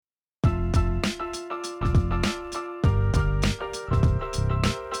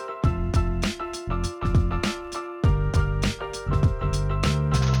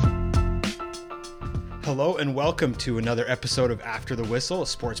and welcome to another episode of After the Whistle, a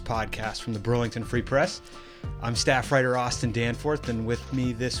sports podcast from the Burlington Free Press. I'm staff writer Austin Danforth, and with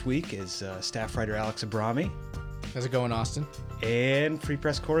me this week is staff writer Alex Abrami. How's it going, Austin? And Free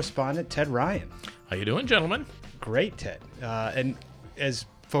Press correspondent Ted Ryan. How you doing, gentlemen? Great, Ted. And as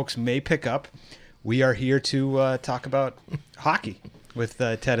folks may pick up, we are here to talk about hockey with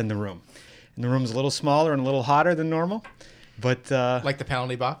Ted in the room. And the room's a little smaller and a little hotter than normal. But like the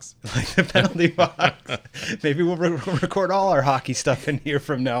penalty box? Like the penalty box. Maybe we'll record all our hockey stuff in here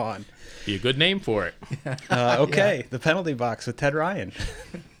from now on. Be a good name for it. Okay, Yeah. The penalty box with Ted Ryan.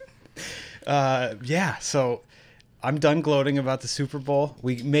 So I'm done gloating about the Super Bowl.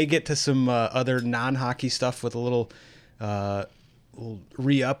 We may get to some other non-hockey stuff with a little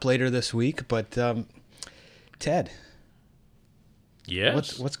re-up later this week. But Ted,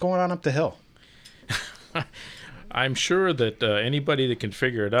 Yes. what's going on up the hill? I'm sure that anybody that can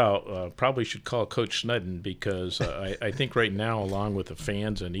figure it out probably should call Coach Snedden, because I think right now, along with the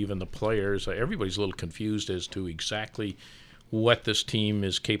fans and even the players, everybody's a little confused as to exactly what this team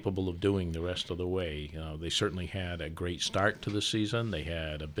is capable of doing the rest of the way. They certainly had a great start to the season. They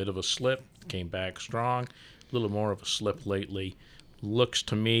had a bit of a slip, came back strong, a little more of a slip lately. Looks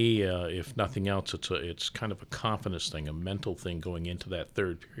to me, if nothing else, it's kind of a confidence thing, a mental thing going into that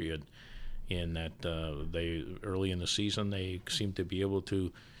third period. In that they early in the season, they seem to be able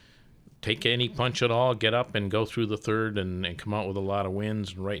to take any punch at all, get up and go through the third and come out with a lot of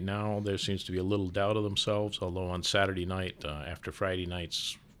wins. And right now there seems to be a little doubt of themselves, although on Saturday night, after Friday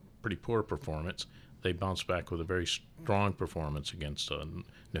night's pretty poor performance, they bounced back with a very strong performance against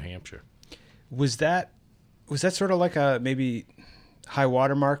New Hampshire. Was that sort of like a maybe high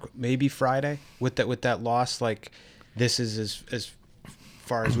watermark, maybe Friday with that loss? Like, this is as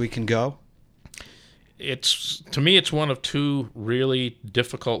far as we can go? To me, it's one of two really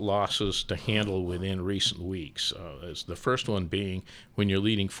difficult losses to handle within recent weeks. As the first one being when you're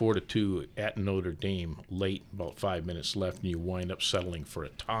leading 4-2 at Notre Dame late, about 5 minutes left, and you wind up settling for a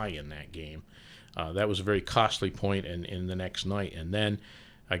tie in that game. That was a very costly point in the next night. And then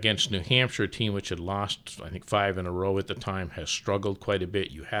against New Hampshire, a team which had lost, I think, 5 in a row at the time, has struggled quite a bit.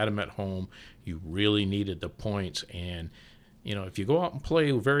 You had them at home. You really needed the points. And if you go out and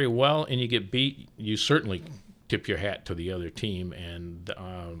play very well and you get beat, you certainly tip your hat to the other team. And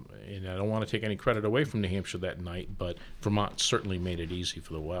I don't want to take any credit away from New Hampshire that night, but Vermont certainly made it easy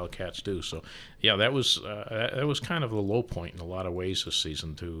for the Wildcats too. So, yeah, that was kind of the low point in a lot of ways this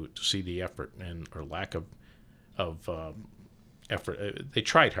season to see the effort or lack of effort. They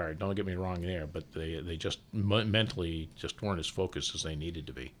tried hard, don't get me wrong there, but they just mentally just weren't as focused as they needed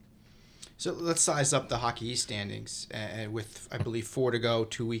to be. So let's size up the Hockey East standings. With, I believe, 4 to go,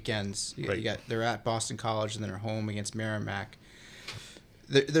 2 weekends. They're at Boston College and then are home against Merrimack.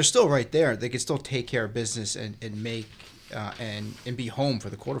 They're still right there. They can still take care of business and make and be home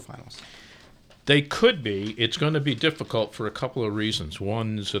for the quarterfinals. They could be. It's going to be difficult for a couple of reasons.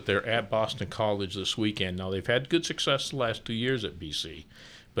 One is that they're at Boston College this weekend. Now, they've had good success the last 2 years at BC,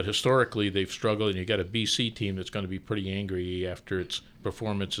 but historically they've struggled, and you got a BC team that's going to be pretty angry after its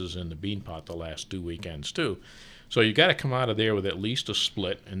performances in the Beanpot the last 2 weekends too. So you got to come out of there with at least a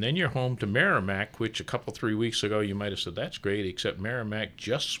split, and then you're home to Merrimack, which a couple 3 weeks ago you might have said that's great, except Merrimack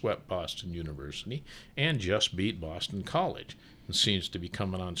just swept Boston University and just beat Boston College and seems to be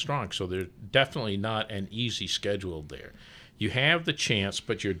coming on strong. So they're definitely not an easy schedule there. You have the chance,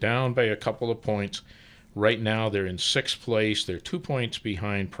 but you're down by a couple of points. Right now, they're in 6th place. They're 2 points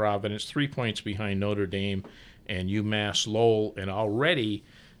behind Providence, 3 points behind Notre Dame and UMass Lowell. And already,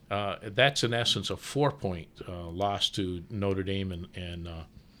 that's in essence a 4-point loss to Notre Dame and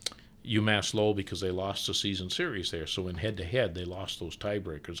UMass Lowell, because they lost the season series there. So in head-to-head, they lost those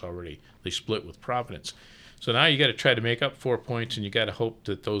tiebreakers already. They split with Providence. So now you got to try to make up 4 points, and you got to hope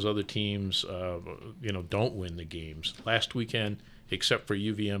that those other teams, don't win the games. Last weekend, except for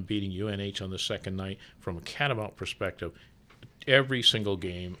UVM beating UNH on the second night, from a Catamount perspective, every single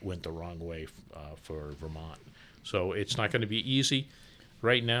game went the wrong way for Vermont. So it's not going to be easy.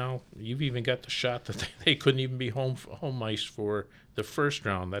 Right now, you've even got the shot that they couldn't even be home ice for the first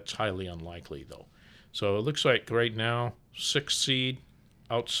round. That's highly unlikely, though. So it looks like right now, 6th seed,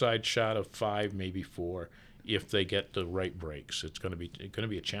 outside shot of 5, maybe 4. If they get the right breaks, it's going to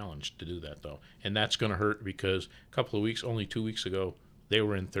be a challenge to do that, though, and that's going to hurt because only 2 weeks ago, they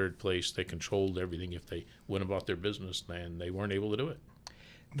were in 3rd place. They controlled everything. If they went about their business, then they weren't able to do it.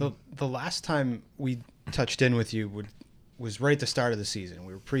 The last time we touched in with you was right at the start of the season.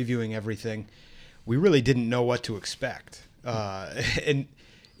 We were previewing everything. We really didn't know what to expect. And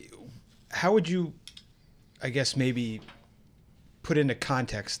how would you, I guess, maybe put into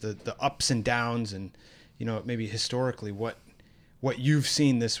context the ups and downs and maybe historically what you've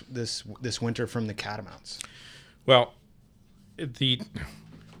seen this winter from the Catamounts. Well,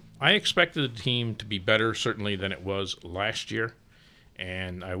 I expected the team to be better certainly than it was last year,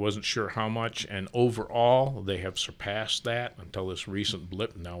 and I wasn't sure how much. And overall, they have surpassed that until this recent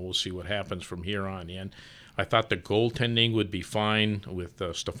blip. Now we'll see what happens from here on in. I thought the goaltending would be fine with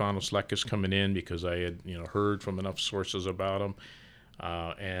Stefanos Lekkas coming in because I had heard from enough sources about him.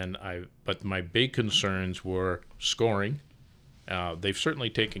 But my big concerns were scoring. They've certainly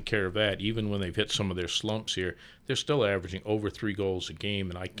taken care of that. Even when they've hit some of their slumps here, they're still averaging over 3 goals a game,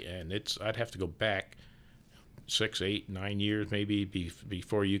 and I'd have to go back 6, 8, 9 years maybe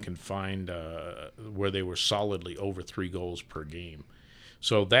before you can find where they were solidly over 3 goals per game.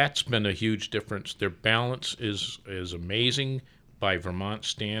 So that's been a huge difference. Their balance is amazing by Vermont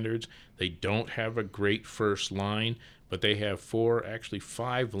standards. They don't have a great first line, but they have 4, actually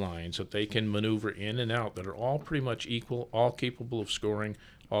 5 lines that they can maneuver in and out that are all pretty much equal, all capable of scoring,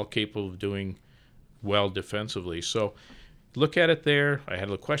 all capable of doing well defensively. So look at it there. I had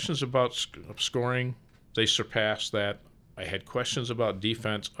questions about scoring. They surpassed that. I had questions about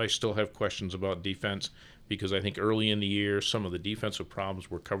defense. I still have questions about defense because I think early in the year some of the defensive problems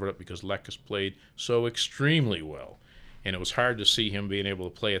were covered up because Lekkas played so extremely well. And it was hard to see him being able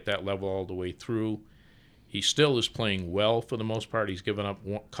to play at that level all the way through. He still is playing well for the most part. He's given up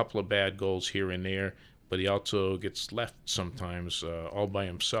a couple of bad goals here and there, but he also gets left sometimes all by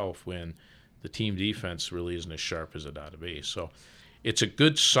himself when the team defense really isn't as sharp as it ought to be. So it's a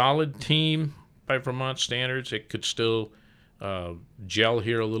good, solid team by Vermont standards. It could still gel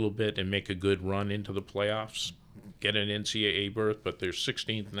here a little bit and make a good run into the playoffs, get an NCAA berth, but they're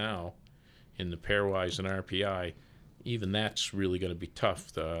 16th now in the pairwise and RPI. Even that's really going to be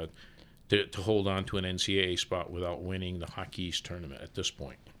tough to hold on to an NCAA spot without winning the Hockey East tournament at this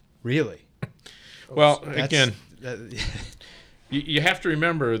point. Really? Well, again, you have to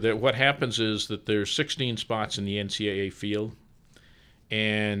remember that what happens is that there's 16 spots in the NCAA field,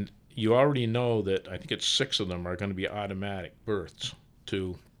 and you already know that I think it's 6 of them are going to be automatic berths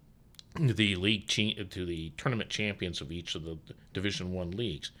to the league to the tournament champions of each of the Division I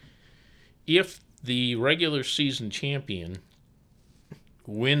leagues. If the regular season champion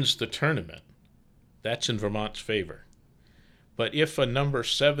wins the tournament, that's in Vermont's favor. But if a number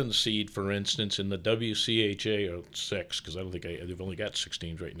 7 seed, for instance, in the WCHA, or 6, because I don't think they've only got 6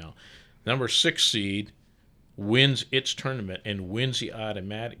 teams right now, number 6 seed wins its tournament and wins the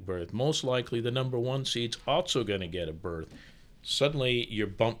automatic berth, most likely the number 1 seed's also going to get a berth. Suddenly you're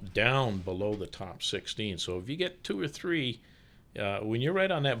bumped down below the top 16. So if you get 2 or 3, when you're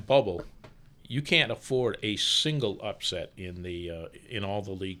right on that bubble, you can't afford a single upset in all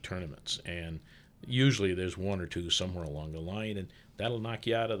the league tournaments. And usually there's 1 or 2 somewhere along the line, and that'll knock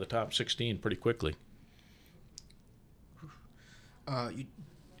you out of the top 16 pretty quickly. You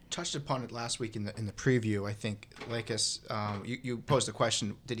touched upon it last week in the preview. I think, Lekkas, you posed the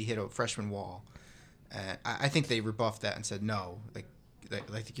question: did he hit a freshman wall? I think they rebuffed that and said no. I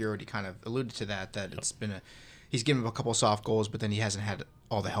think you already kind of alluded to that. That it's been he's given him a couple of soft goals, but then he hasn't had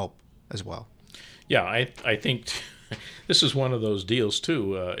all the help as well. Yeah, I think this is one of those deals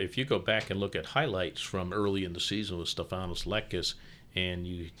too. If you go back and look at highlights from early in the season with Stefanos Lekkas, and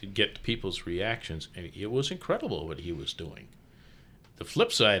you get people's reactions, it was incredible what he was doing. The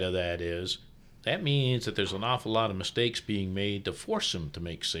flip side of that is that means that there's an awful lot of mistakes being made to force him to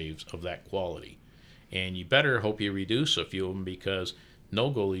make saves of that quality. And you better hope you reduce a few of them, because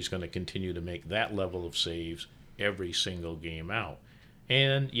no goalie's going to continue to make that level of saves every single game out.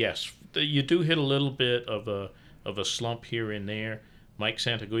 And yes, you do hit a little bit of a slump here and there. Mike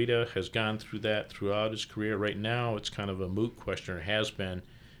Santaguida has gone through that throughout his career. Right now, it's kind of a moot question, or has been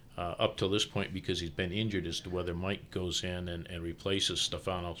up to this point, because he's been injured, as to whether Mike goes in and replaces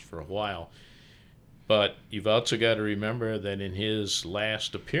Stefanos for a while. But you've also got to remember that in his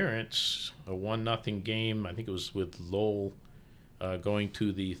last appearance, a 1-0 game, I think it was with Lowell, going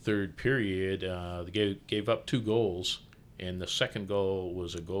to the third period, they gave up 2 goals, and the second goal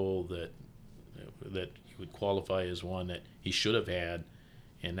was a goal that you would qualify as one that he should have had,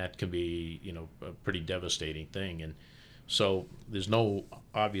 and that can be a pretty devastating thing. And so there's no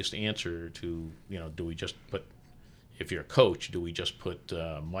obvious answer to do we just put, if you're a coach, do we just put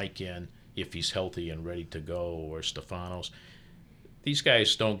Mike in if he's healthy and ready to go, or Stefanos? These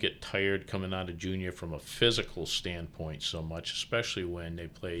guys don't get tired coming out of junior from a physical standpoint so much, especially when they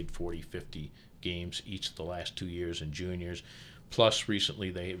played 40, 50 games each of the last 2 years in juniors. Plus, recently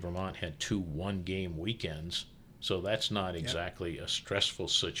Vermont had 2 one-game weekends, so that's not exactly a stressful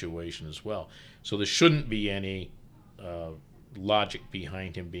situation as well. So there shouldn't be any logic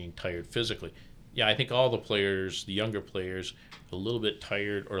behind him being tired physically. yeah, I think all the players, the younger players, a little bit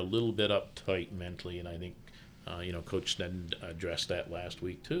tired or a little bit uptight mentally, and I think Coach Sneddon addressed that last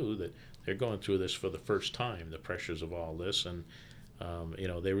week too. That they're going through this for the first time, the pressures of all this, and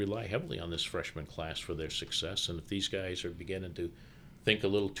they rely heavily on this freshman class for their success. And if these guys are beginning to think a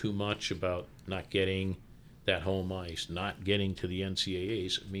little too much about not getting that home ice, not getting to the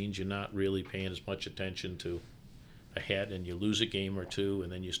NCAAs, it means you're not really paying as much attention to ahead, and you lose a game or two,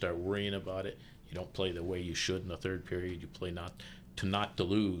 and then you start worrying about it. You don't play the way you should in the third period. You play not to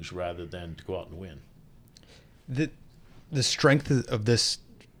lose rather than to go out and win. The strength of this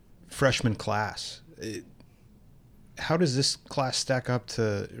freshman class, how does this class stack up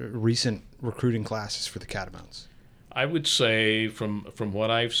to recent recruiting classes for the Catamounts? I would say from what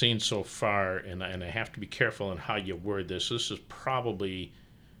I've seen so far, and I have to be careful on how you word this. This is probably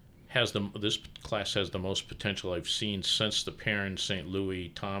this class has the most potential I've seen since the Perrin St.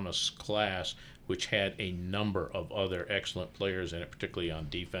 Louis Thomas class, which had a number of other excellent players in it, particularly on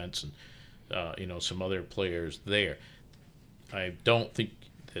defense and some other players there. I don't think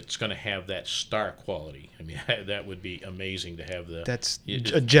it's going to have that star quality. I mean, that would be amazing to have That's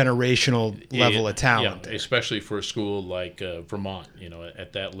a generational level of talent. Yeah, especially for a school like Vermont,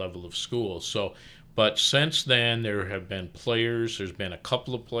 at that level of school. So, but since then, there have been players. There's been a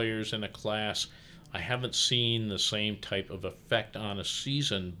couple of players in a class. I haven't seen the same type of effect on a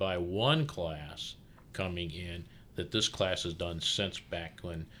season by one class coming in that this class has done since back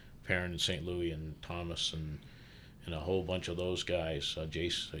when Perrin and St. Louis and Thomas and a whole bunch of those guys,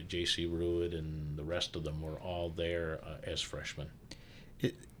 J.C. Ruid and the rest of them were all there as freshmen.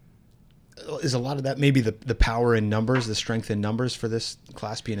 Is a lot of that maybe the power in numbers, the strength in numbers for this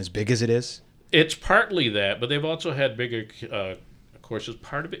class being as big as it is? It's partly that, but they've also had bigger courses.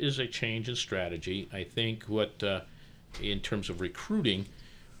 Part of it is a change in strategy. I think in terms of recruiting,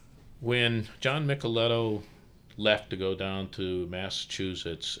 when John Micheletto left to go down to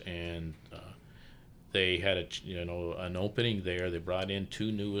Massachusetts and they had an opening there. They brought in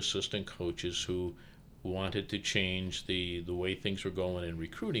 2 new assistant coaches who wanted to change the way things were going in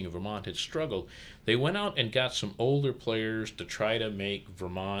recruiting. Vermont had struggled. They went out and got some older players to try to make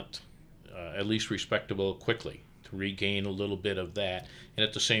Vermont at least respectable quickly, to regain a little bit of that. And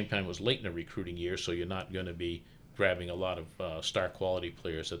at the same time, it was late in the recruiting year, so you're not going to be grabbing a lot of star quality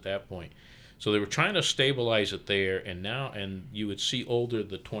players at that point. So they were trying to stabilize it there, and you would see older,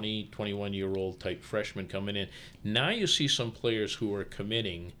 the 20, 21-year-old type freshmen coming in. Now you see some players who are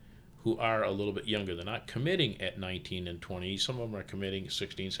committing who are a little bit younger. They're not committing at 19 and 20. Some of them are committing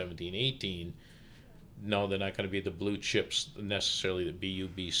 16, 17, 18. No, they're not going to be the blue chips necessarily that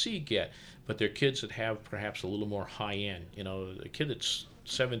BUBC get, but they're kids that have perhaps a little more high end. A kid that's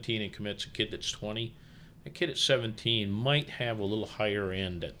 17 and commits, a kid that's 20. A kid at 17 might have a little higher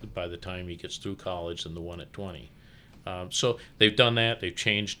end by the time he gets through college than the one at 20. So they've done that. They've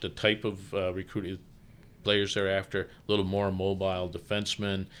changed the type of recruited players they're after, a little more mobile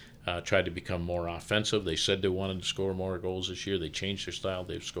defensemen, tried to become more offensive. They said they wanted to score more goals this year. They changed their style.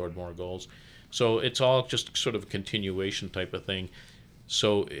 They've scored more goals. So it's all just sort of a continuation type of thing.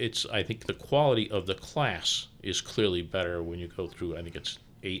 So I think the quality of the class is clearly better when you go through, I think it's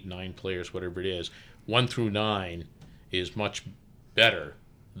 8, 9 players, whatever it is. 1 through 9 is much better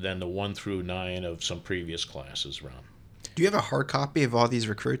than the 1 through 9 of some previous classes, Ron. Do you have a hard copy of all these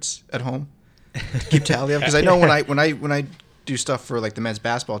recruits at home to keep tally of? Because I know when I do stuff for like the men's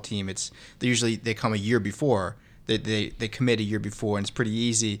basketball team, they come a year before. They commit a year before, and it's pretty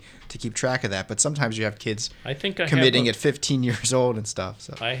easy to keep track of that. But sometimes you have kids committing at 15 years old and stuff.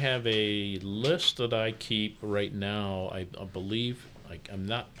 So I have a list that I keep right now. I believe. I'm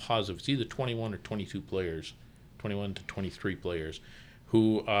not positive. It's either 21 or 22 players, 21 to 23 players,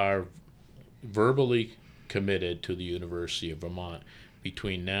 who are verbally committed to the University of Vermont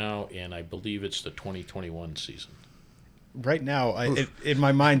between now and I believe it's the 2021 season. Right now, in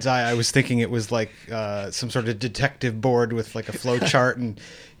my mind's eye, I was thinking it was like some sort of detective board with like a flow chart and,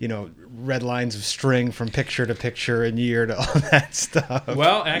 red lines of string from picture to picture and year to all that stuff.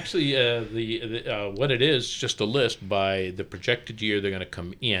 Well, actually, what it is just a list by the projected year they're going to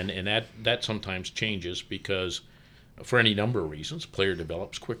come in, and that sometimes changes because for any number of reasons. Player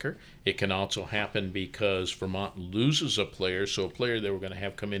develops quicker. It can also happen because Vermont loses a player, so a player they were going to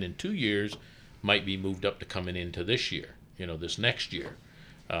have come in 2 years might be moved up to coming into this year. This next year.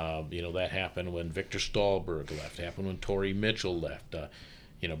 That happened when Victor Stahlberg left. Happened when Torrey Mitchell left.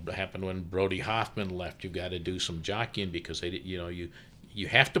 Happened when Brody Hoffman left. You've got to do some jockeying because you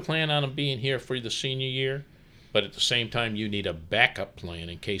have to plan on them being here for the senior year, but at the same time, you need a backup plan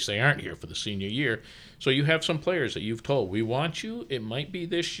in case they aren't here for the senior year. So you have some players that you've told, we want you. It might be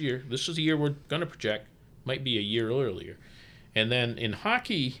this year. This is the year we're going to project. Might be a year earlier. And then in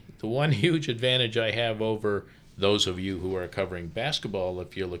hockey, the one huge advantage I have over those of you who are covering basketball,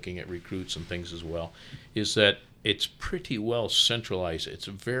 if you're looking at recruits and things as well, is that it's pretty well centralized. It's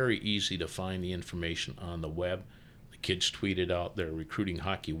very easy to find the information on the web. The kids tweet it out. Their recruiting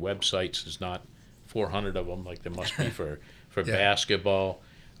hockey websites. There's not 400 of them like there must be for basketball.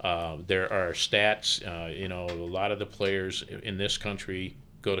 There are stats. A lot of the players in this country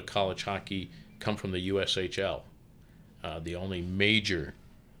go to college hockey come from the USHL. The only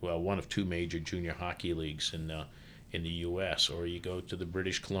one of two major junior hockey leagues in the U.S., or you go to the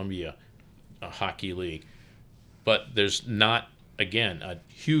British Columbia Hockey League. But there's not, again, a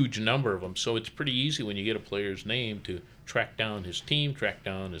huge number of them, so it's pretty easy when you get a player's name to track down his team, track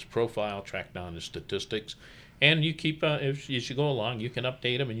down his profile, track down his statistics, and you keep, as you go along, you can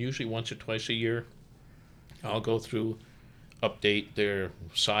update them, and usually once or twice a year, I'll go through, update their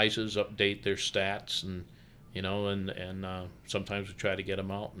sizes, update their stats, and sometimes we try to get them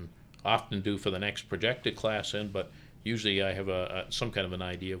out, and often do for the next projected class in, but usually I have some kind of an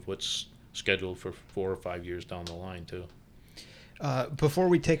idea of what's scheduled for 4 or 5 years down the line too. Before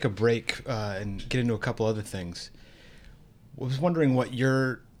we take a break and get into a couple other things, I was wondering what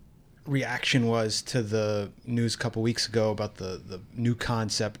your reaction was to the news a couple weeks ago about the new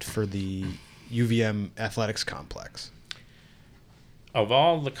concept for the UVM athletics complex. Of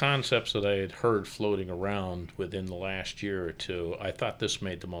all the concepts that I had heard floating around within the last year or two, I thought this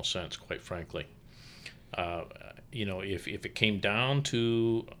made the most sense, quite frankly. If it came down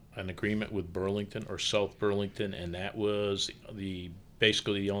to an agreement with Burlington or South Burlington, and that was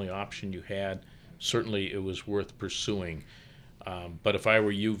basically the only option you had, certainly it was worth pursuing. But if I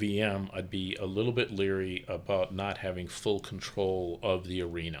were UVM, I'd be a little bit leery about not having full control of the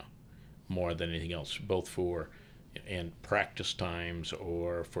arena more than anything else, both for practice times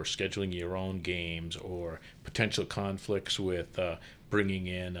or for scheduling your own games or potential conflicts with bringing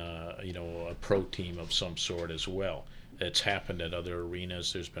in a pro team of some sort as well. It's happened at other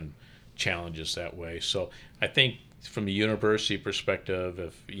arenas. There's been challenges that way. So I think from a university perspective,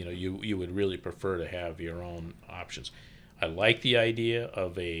 if you would really prefer to have your own options. I like the idea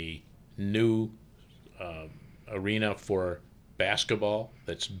of a new arena for basketball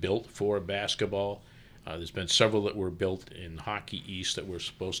that's built for basketball. There's been several that were built in Hockey East that were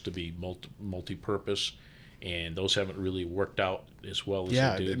supposed to be multi-purpose, and those haven't really worked out as well as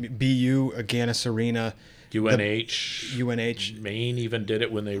they did. BU, Agganis Arena, UNH, Maine even did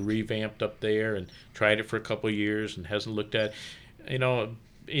it when they revamped up there and tried it for a couple of years and hasn't looked at, and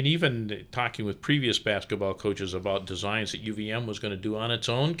even talking with previous basketball coaches about designs that UVM was going to do on its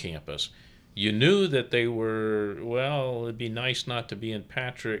own campus. You knew that they were, it'd be nice not to be in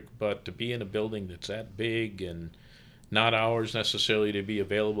Patrick, but to be in a building that's that big and not ours necessarily to be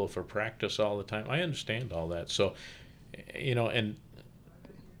available for practice all the time. I understand all that. So, and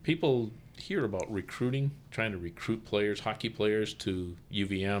people hear about recruiting, trying to recruit players, hockey players to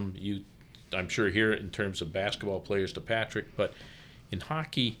UVM. I'm sure hear it in terms of basketball players to Patrick, but in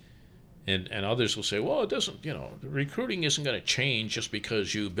hockey, and others will say, well, it doesn't, the recruiting isn't going to change just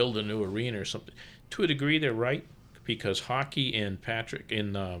because you build a new arena or something. To a degree, they're right, because hockey in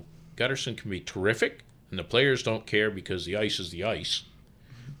Gutterson can be terrific, and the players don't care because the ice is the ice.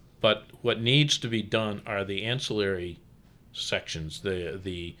 But what needs to be done are the ancillary sections,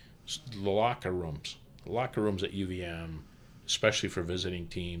 the locker rooms. The locker rooms at UVM, especially for visiting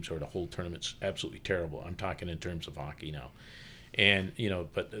teams or to hold tournaments, absolutely terrible. I'm talking in terms of hockey now. And,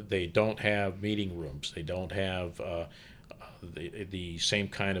 but they don't have meeting rooms. They don't have the same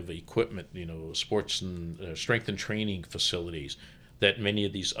kind of equipment, sports and strength and training facilities that many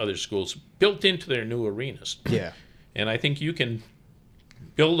of these other schools built into their new arenas. Yeah. And I think you can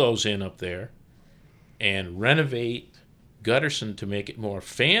build those in up there and renovate Gutterson to make it more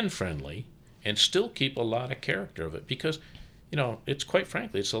fan-friendly and still keep a lot of character of it, because it's quite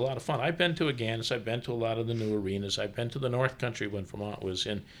frankly, it's a lot of fun. I've been to Agganis, I've been to a lot of the new arenas, I've been to the North Country when Vermont was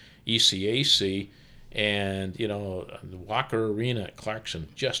in ECAC, and the Walker Arena at Clarkson,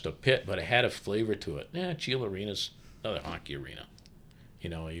 just a pit, but it had a flavor to it. Cheel Arena's another hockey arena.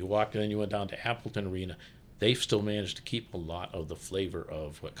 You walked in and you went down to Appleton Arena. They've still managed to keep a lot of the flavor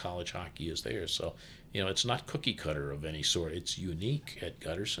of what college hockey is there. So, it's not cookie cutter of any sort. It's unique at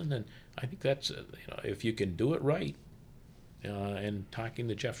Gutterson, and I think that's, if you can do it right. And talking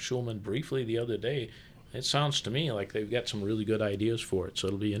to Jeff Schulman briefly the other day, it sounds to me like they've got some really good ideas for it, so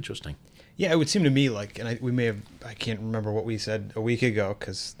it'll be interesting. Yeah, it would seem to me like, and I can't remember what we said a week ago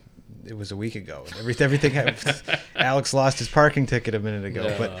because it was a week ago. And everything Alex lost his parking ticket a minute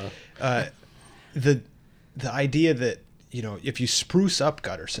ago. But the idea that, you know, if you spruce up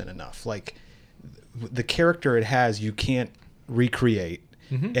Gutterson enough, like the character it has, you can't recreate,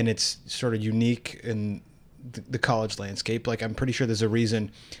 and it's sort of unique in the college landscape. Like, I'm pretty sure there's a reason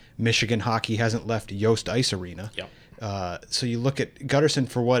Michigan hockey hasn't left Yost Ice Arena. Yep. So you look at Gutterson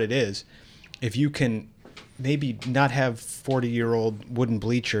for what it is. If you can maybe not have 40-year-old wooden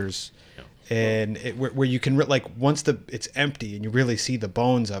bleachers, and where you can like once it's empty and you really see the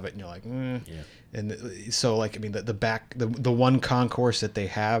bones of it, and you're like, And so, like, I mean, the one concourse that they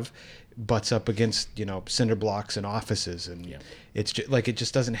have butts up against, you know, cinder blocks and offices, and it's just, like, it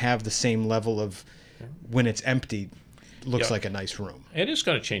just doesn't have the same level of, when it's empty, looks like a nice room. It is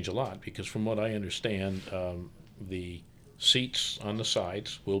going to change a lot because, from what I understand, the seats on the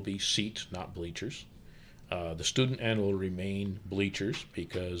sides will be seats, not bleachers. The student end will remain bleachers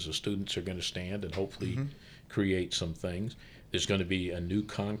because the students are going to stand and hopefully create some things. There's going to be a new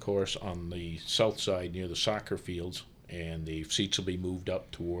concourse on the south side near the soccer fields, and the seats will be moved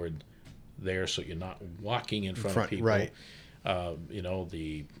up toward there so you're not walking in front of people. Right. You know,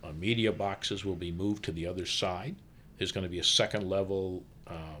 the media boxes will be moved to the other side. There's going to be a second level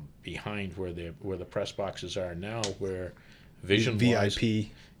behind where the press boxes are now, where vision-wise, VIP.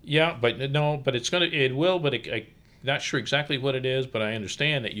 Yeah, but it will, but I'm not sure exactly what it is, but I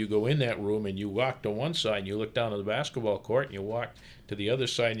understand that you go in that room and you walk to one side and you look down on the basketball court, and you walk to the other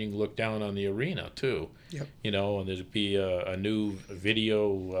side and you can look down on the arena too. Yep. You know, and there'd be a new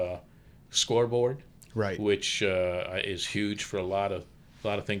video scoreboard, Right. which is huge for a lot of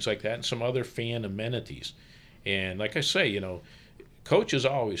things like that, and some other fan amenities. And like I say, you know, coaches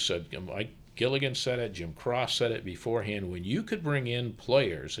always said, Mike Gilligan said it, Jim Cross said it beforehand, when you could bring in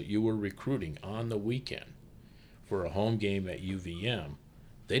players that you were recruiting on the weekend for a home game at UVM,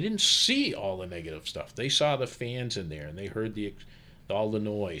 they didn't see all the negative stuff. They saw the fans in there, and they heard all the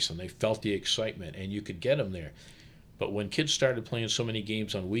noise, and they felt the excitement, and you could get them there. But when kids started playing so many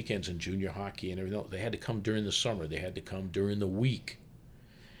games on weekends in junior hockey and everything, they had to come during the summer. They had to come during the week.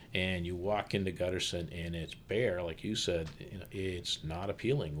 And you walk into Gutterson, and it's bare, like you said. You know, it's not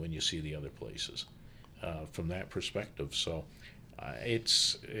appealing when you see the other places from that perspective. So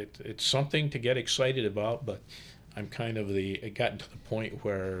it's something to get excited about, but I'm kind of it gotten to the point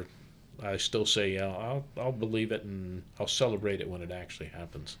where I still say, I'll believe it and I'll celebrate it when it actually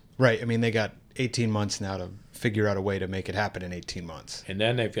happens. Right. I mean, they got 18 months now to figure out a way to make it happen in 18 months. And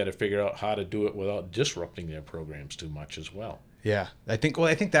then they've got to figure out how to do it without disrupting their programs too much as well. Yeah, I think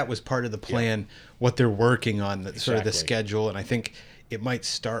that was part of the plan, what they're working on, sort of the schedule, and I think it might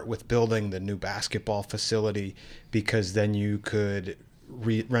start with building the new basketball facility, because then you could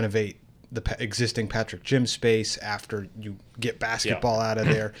renovate the existing Patrick Gym space after you get basketball out of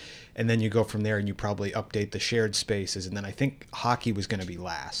there, and then you go from there and you probably update the shared spaces, and then I think hockey was going to be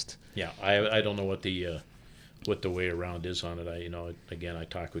last. Yeah, I don't know what the way around is on it. I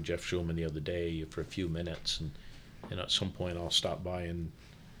talked with Jeff Schulman the other day for a few minutes, and at some point I'll stop by and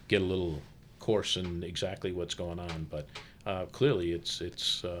get a little course in exactly what's going on. But clearly, it's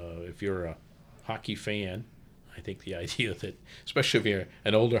if you're a hockey fan, I think the idea that, especially if you're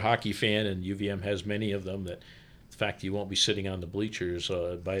an older hockey fan, and UVM has many of them, that the fact that you won't be sitting on the bleachers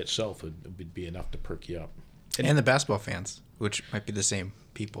by itself would be enough to perk you up. And the basketball fans, which might be the same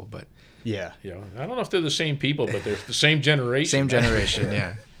people, but yeah, I don't know if they're the same people, but they're the same generation. Same generation,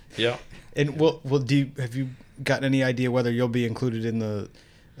 yeah. Yeah. And have you gotten any idea whether you'll be included in the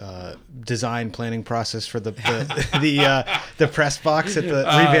design planning process for the press box at the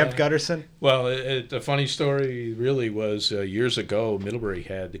revamped Gutterson? Well, the funny story really was years ago, Middlebury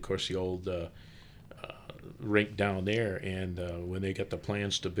had, of course, the old rink down there, and when they got the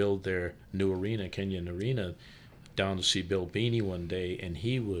plans to build their new arena, Kenyon Arena, down to see Bill Beanie one day, and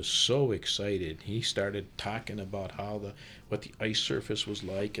he was so excited. He started talking about what the ice surface was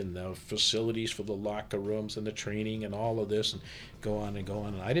like, and the facilities for the locker rooms and the training and all of this, and go on and go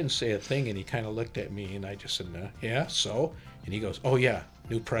on. And I didn't say a thing, and he kind of looked at me, and I just said, yeah, so? And he goes, oh, yeah,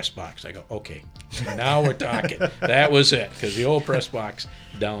 new press box. I go, okay, now we're talking. That was it, because the old press box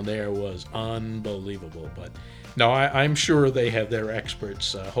down there was unbelievable. But no, I'm sure they have their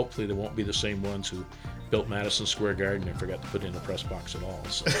experts. Hopefully they won't be the same ones who built Madison Square Garden and forgot to put in a press box at all.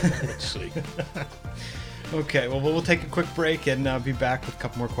 So let's see. Okay, well, we'll take a quick break and be back with a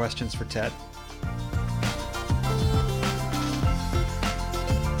couple more questions for Ted.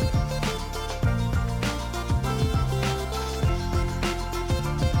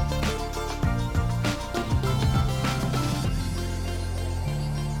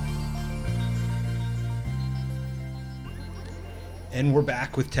 And we're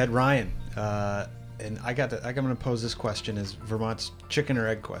back with Ted Ryan. And I'm going to pose this question as Vermont's chicken or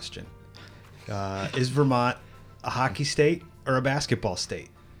egg question. Is Vermont a hockey state or a basketball state?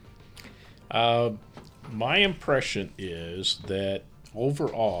 My impression is that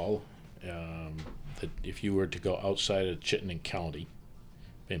overall, that if you were to go outside of Chittenden County,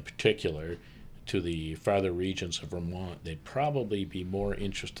 in particular, to the farther regions of Vermont, they'd probably be more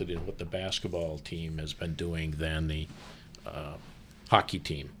interested in what the basketball team has been doing than the hockey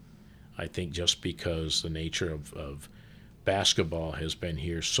team. I think just because the nature of basketball has been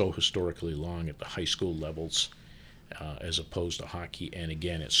here so historically long at the high school levels, as opposed to hockey, and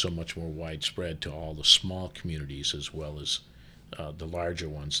again, it's so much more widespread to all the small communities as well as the larger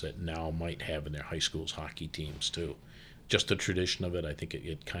ones that now might have in their high schools hockey teams too. Just the tradition of it, I think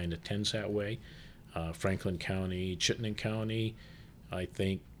it kind of tends that way. Franklin County, Chittenden County, I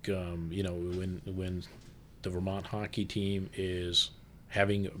think when the Vermont hockey team is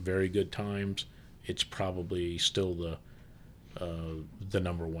having very good times, it's probably still the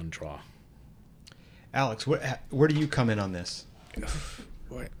number one draw. Alex, where do you come in on this?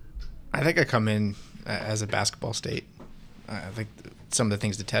 I think I come in as a basketball state. I think some of the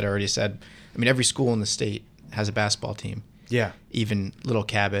things that Ted already said. I mean, every school in the state has a basketball team. Yeah. Even Little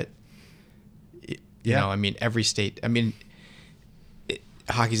Cabot. You know, I mean, every state. I mean,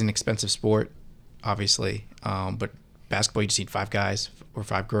 hockey's an expensive sport, obviously, but basketball, you just need 5 guys or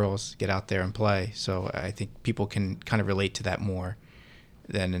 5 girls get out there and play. So I think people can kind of relate to that more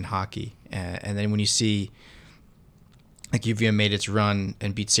than in hockey. And then when you see, like, UVM made its run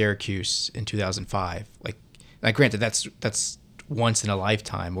and beat Syracuse in 2005, like granted, that's once in a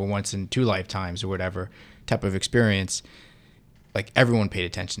lifetime or once in 2 lifetimes or whatever type of experience. Like, everyone paid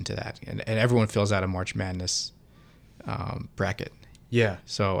attention to that, and everyone fills out a March Madness bracket. Yeah.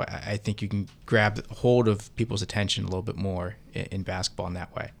 So I think you can grab hold of people's attention a little bit more in basketball in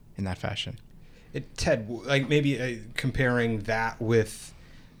that way, in that fashion. Ted, like maybe comparing that with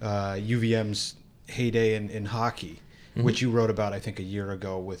UVM's heyday in hockey, mm-hmm. which you wrote about, I think, a year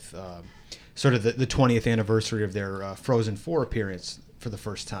ago with sort of the 20th anniversary of their Frozen Four appearance for the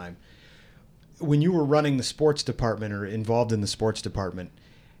first time. When you were running the sports department or involved in the sports department,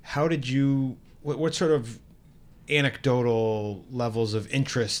 how did you, what sort of anecdotal levels of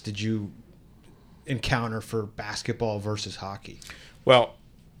interest did you encounter for basketball versus hockey? Well,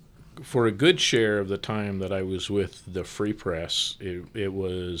 for a good share of the time that I was with the Free Press, it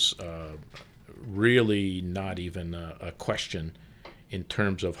was really not even a question in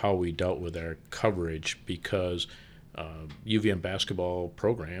terms of how we dealt with our coverage, because UVM basketball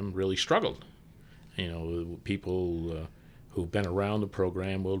program really struggled. You know, people who've been around the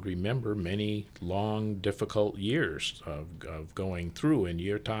program will remember many long, difficult years of going through, and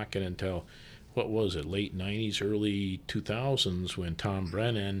you're talking until, what was it, late 90s, early 2000s, when Tom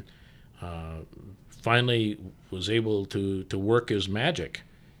Brennan finally was able to work his magic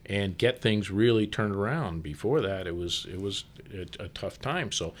and get things really turned around. Before that, it was a tough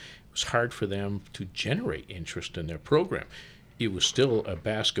time, so it was hard for them to generate interest in their program. It was still a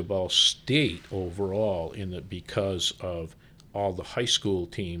basketball state overall because of all the high school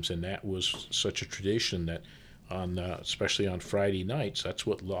teams, and that was such a tradition that especially on Friday nights, that's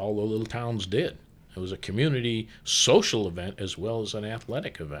what all the little towns did. It was a community social event as well as an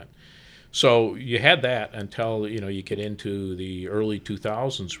athletic event. So you had that until you get into the early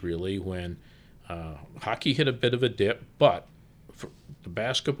 2000s, really, when hockey hit a bit of a dip, but the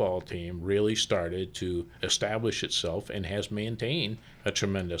basketball team really started to establish itself and has maintained a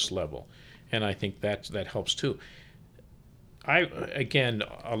tremendous level, and I think that helps too. Again,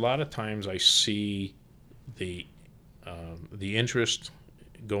 a lot of times I see the interest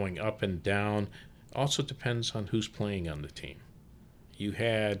going up and down. Also depends on who's playing on the team. You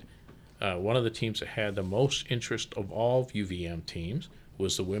had one of the teams that had the most interest of all UVM teams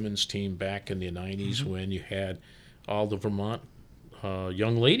was the women's team back in the 90s, mm-hmm. when you had all the Vermont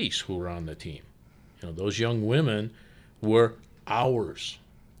young ladies who were on the team. Those young women were ours.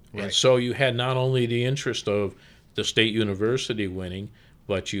 Right. And so you had not only the interest of the state university winning,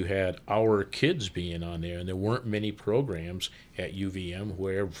 but you had our kids being on there, and there weren't many programs at UVM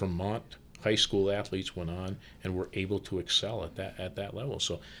where Vermont high school athletes went on and were able to excel at that level.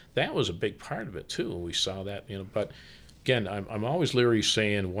 So that was a big part of it too. We saw that, but again, I'm always leery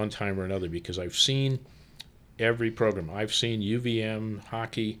saying one time or another, because I've seen every program. I've seen UVM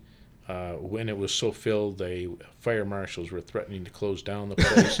hockey when it was so filled, the fire marshals were threatening to close down the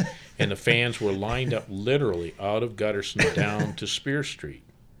place, and the fans were lined up literally out of Gutterson down to Spear Street,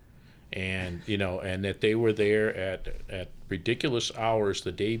 and and that they were there at ridiculous hours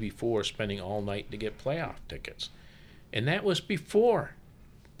the day before, spending all night to get playoff tickets. And that was before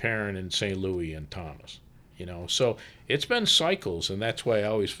Perrin and St. Louis and Thomas. So it's been cycles, and that's why I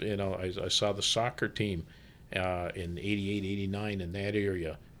always, I saw the soccer team in 88, 89 in that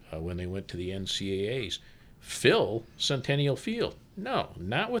area when they went to the NCAAs fill Centennial Field. No,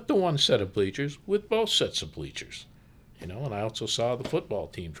 not with the one set of bleachers, with both sets of bleachers. And I also saw the football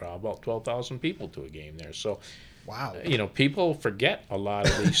team draw about 12,000 people to a game there. So, wow. People forget a lot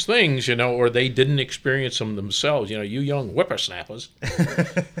of these things, or they didn't experience them themselves. You young whippersnappers,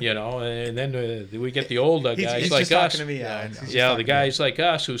 and then we get the older guys he's like just us. Talking to me, the guys like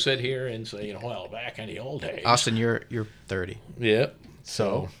us who sit here and say, well, back in the old days. Austin, you're 30. Yeah.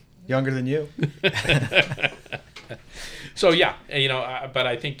 So younger than you. So, yeah, but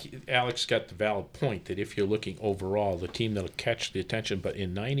I think Alex got the valid point that if you're looking overall, the team that'll catch the attention, but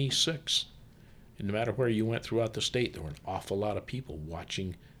in 96, no matter where you went throughout the state, there were an awful lot of people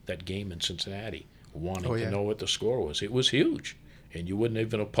watching that game in Cincinnati, wanting to know what the score was. It was huge, and you wouldn't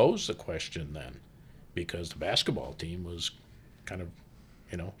even oppose the question then because the basketball team was kind of,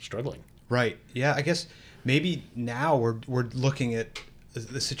 struggling. Right. Yeah, I guess maybe now we're looking at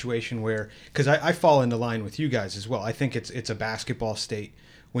the situation where, because I fall into line with you guys as well. I think it's a basketball state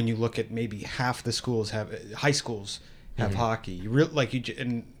when you look at maybe half the schools high schools have hockey.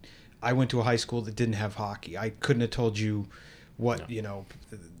 And I went to a high school that didn't have hockey. I couldn't have told you what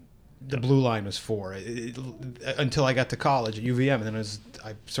the blue line was for until I got to college at UVM, and then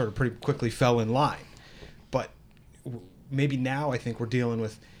I sort of pretty quickly fell in line. But maybe now I think we're dealing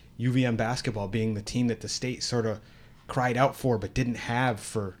with UVM basketball being the team that the state sort of cried out for but didn't have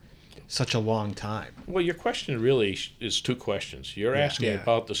for such a long time. Well, your question really is two questions. You're asking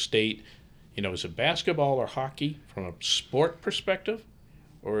about the state, is it basketball or hockey from a sport perspective,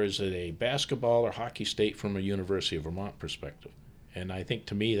 or is it a basketball or hockey state from a University of Vermont perspective? And I think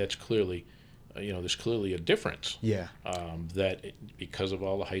to me that's clearly, there's clearly a difference. Yeah. Because of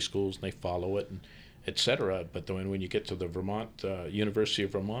all the high schools and they follow it and et cetera. But then when you get to the Vermont, University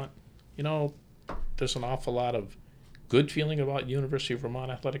of Vermont, there's an awful lot of good feeling about University of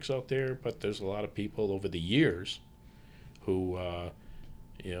Vermont athletics out there, but there's a lot of people over the years who,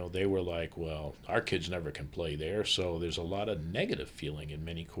 they were like, well, our kids never can play there, so there's a lot of negative feeling in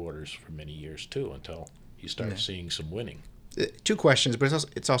many quarters for many years, too, until you start seeing some winning. Two questions, but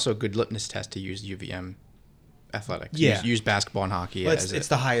it's also a good litmus test to use UVM athletics. Yeah. Use basketball and hockey. Well, it's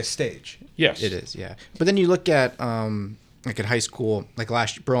the highest stage. Yes. It is, yeah. But then you look at, like at high school, like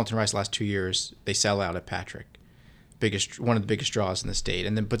Burlington Rice last 2 years, they sell out at Patrick. One of the biggest draws in the state,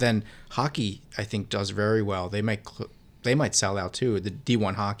 but then hockey I think does very well. They might sell out too. The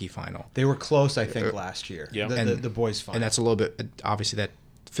D1 hockey final. They were close, I think, last year. Yeah, the boys final, and that's a little bit obviously that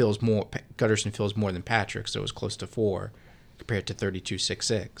fills more. Gutterson fills more than Patrick, so it was close to 4 compared to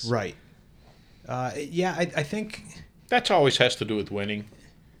 32.66. Right. I think that always has to do with winning,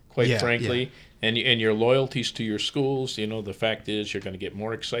 quite frankly, and your loyalties to your schools. The fact is you're going to get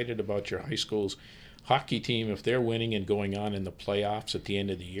more excited about your high school's hockey team if they're winning and going on in the playoffs at the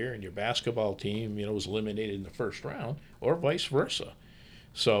end of the year, and your basketball team, was eliminated in the first round, or vice versa.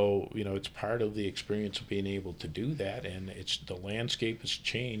 So, it's part of the experience of being able to do that, and the landscape has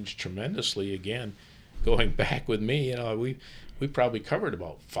changed tremendously. Again, going back with me, we probably covered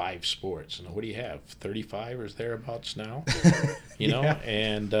about 5 sports. What do you have, 35 or thereabouts now?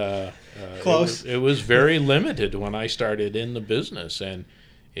 And close. It was very limited when I started in the business, and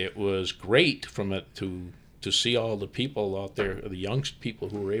it was great from it to see all the people out there, the young people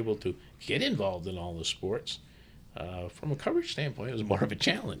who were able to get involved in all the sports. From a coverage standpoint, it was more of a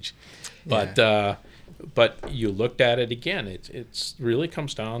challenge. But you looked at it again. It's really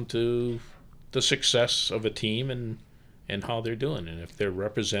comes down to the success of a team and how they're doing. And if they're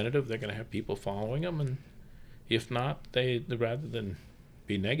representative, they're going to have people following them. And if not, they rather than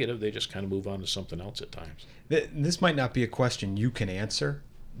be negative, they just kind of move on to something else at times. This might not be a question you can answer,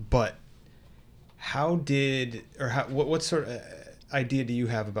 but what sort of idea do you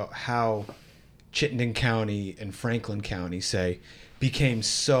have about how Chittenden County and Franklin County, say, became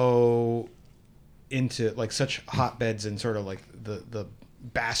so into like such hotbeds and sort of like the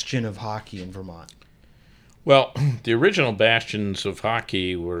bastion of hockey in Vermont? Well, the original bastions of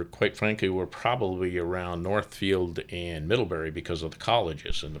hockey were probably around Northfield and Middlebury because of the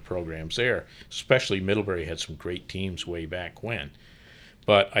colleges and the programs there. Especially Middlebury had some great teams way back when.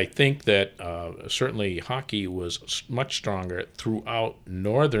 But I think that certainly hockey was much stronger throughout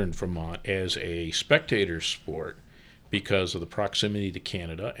northern Vermont as a spectator sport because of the proximity to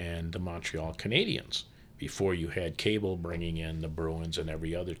Canada and the Montreal Canadiens. Before you had cable bringing in the Bruins and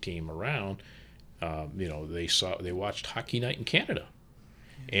every other team around, they watched Hockey Night in Canada.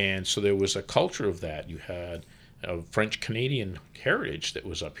 And so there was a culture of that. You had French Canadian heritage that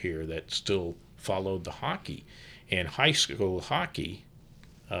was up here that still followed the hockey. And high school hockey,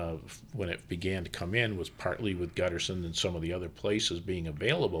 when it began to come in, was partly with Gutterson and some of the other places being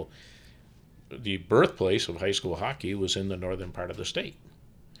available. The birthplace of high school hockey was in the northern part of the state.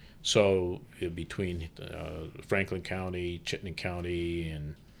 So between Franklin County, Chittenden County,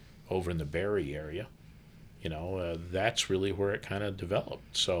 and over in the Barrie area, that's really where it kind of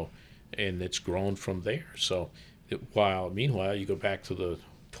developed. So, and it's grown from there. So, meanwhile, you go back to the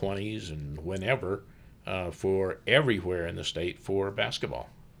 20s and whenever, for everywhere in the state for basketball.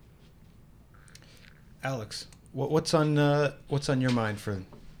 Alex, what's on your mind for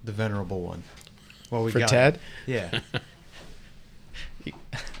the venerable one? Well, for Ted? Yeah.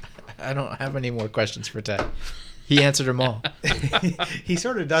 I don't have any more questions for Ted. He answered them all. He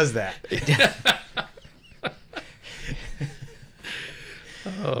sort of does that.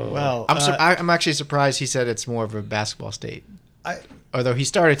 Well, I'm actually surprised he said it's more of a basketball state. Although he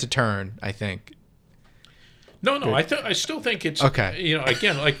started to turn, I think. No, I still think it's okay.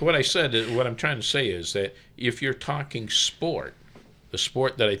 Again, like what I said, what I'm trying to say is that if you're talking sport, the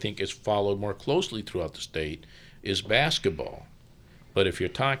sport that I think is followed more closely throughout the state is basketball. But if you're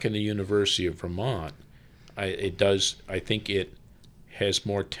talking the University of Vermont, I think it has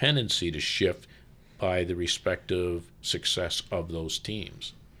more tendency to shift by the respective success of those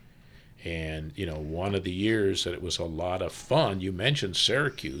teams. And, one of the years that it was a lot of fun, you mentioned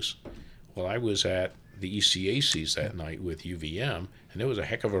Syracuse. Well, I was at the ECACs that night with UVM, and there was a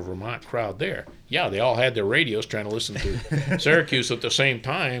heck of a Vermont crowd there. Yeah, they all had their radios trying to listen to Syracuse at the same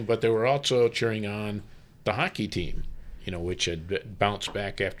time, but they were also cheering on the hockey team, which had bounced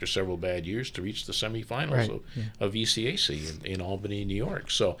back after several bad years to reach the semifinals of ECAC in Albany, New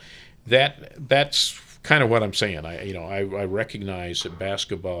York. So that's kind of what I'm saying. I recognize that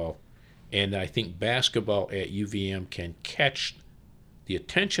basketball, and I think basketball at UVM can catch the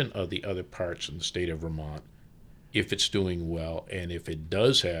attention of the other parts in the state of Vermont if it's doing well, and if it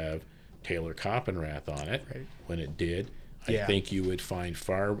does have Taylor Coppenrath on it, when it did, I think you would find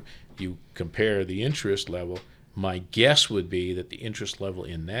you compare the interest level, my guess would be that the interest level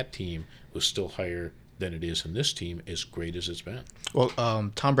in that team was still higher than it is in this team, as great as it's been. Well,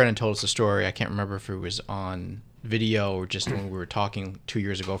 Tom Brennan told us a story. I can't remember if it was on video or just when we were talking 2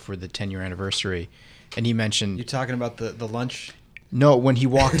 years ago for the 10-year anniversary, and he mentioned... You talking about the lunch... No, when he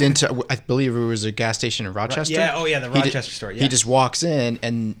walked into, I believe it was a gas station in Rochester. The Rochester store. Yeah. He just walks in,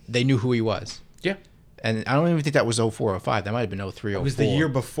 and they knew who he was. Yeah. And I don't even think that was 04-05. That might have been 03-04. It was the year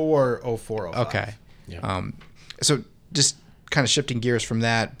before 04-05. Okay. Yeah. So just kind of shifting gears from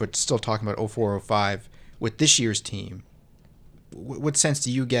that, but still talking about 04-05, with this year's team, what sense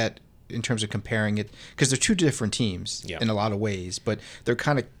do you get in terms of comparing it? Because they're two different teams in a lot of ways, but they're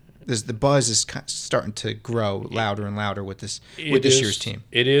kind of... the buzz is starting to grow louder and louder with this year's team.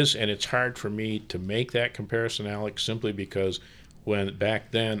 It is, and it's hard for me to make that comparison, Alex, simply because when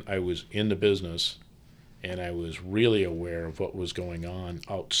back then I was in the business and I was really aware of what was going on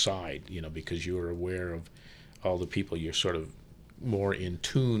outside, because you were aware of all the people, you're sort of more in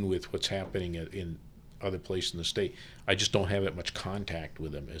tune with what's happening in other places in the state. I just don't have that much contact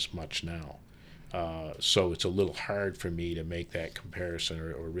with them as much now. So it's a little hard for me to make that comparison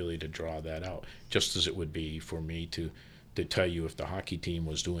or really to draw that out, just as it would be for me to tell you if the hockey team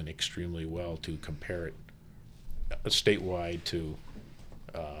was doing extremely well to compare it statewide to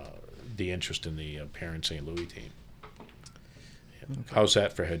the interest in the parent St. Louis team. Yeah. Okay. How's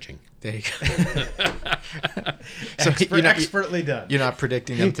that for hedging? There you go. So expertly done. You're not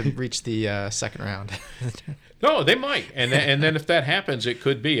predicting them to reach the second round. No, they might, and then if that happens, it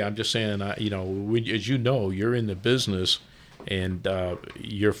could be. I'm just saying, as you're in the business, and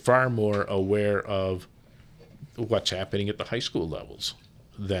you're far more aware of what's happening at the high school levels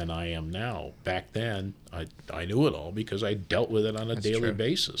than I am now. Back then, I knew it all because I dealt with it on a daily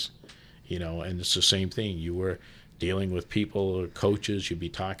basis, and it's the same thing. You were dealing with people or coaches. You'd be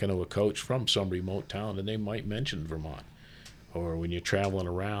talking to a coach from some remote town, and they might mention Vermont. Or when you're traveling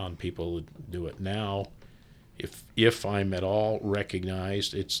around, people would do it now. If I'm at all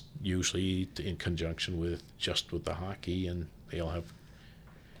recognized, it's usually in conjunction with the hockey, and they all have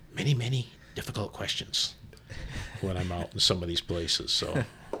many, many difficult questions when I'm out in some of these places. So,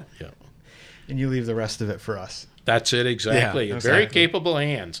 yeah. And you leave the rest of it for us. That's it, exactly. Yeah, Very capable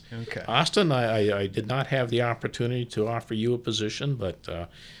hands. Okay. Austin, I did not have the opportunity to offer you a position, but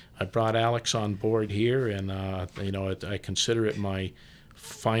I brought Alex on board here, and I consider it my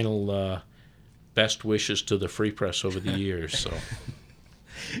final best wishes to the Free Press over the years. So,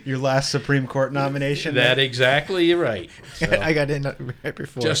 Your last Supreme Court nomination. That exactly, you're right. So, I got in right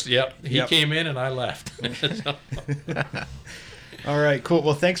before. He came in and I left. So, All right, cool.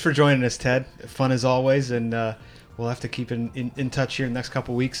 Well, thanks for joining us, Ted. Fun as always, and we'll have to keep in touch here in the next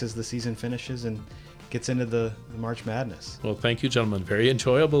couple weeks as the season finishes and gets into the March Madness. well, thank you, gentlemen. Very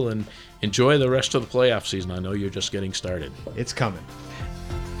enjoyable, and enjoy the rest of the playoff season. I know you're just getting started. It's coming.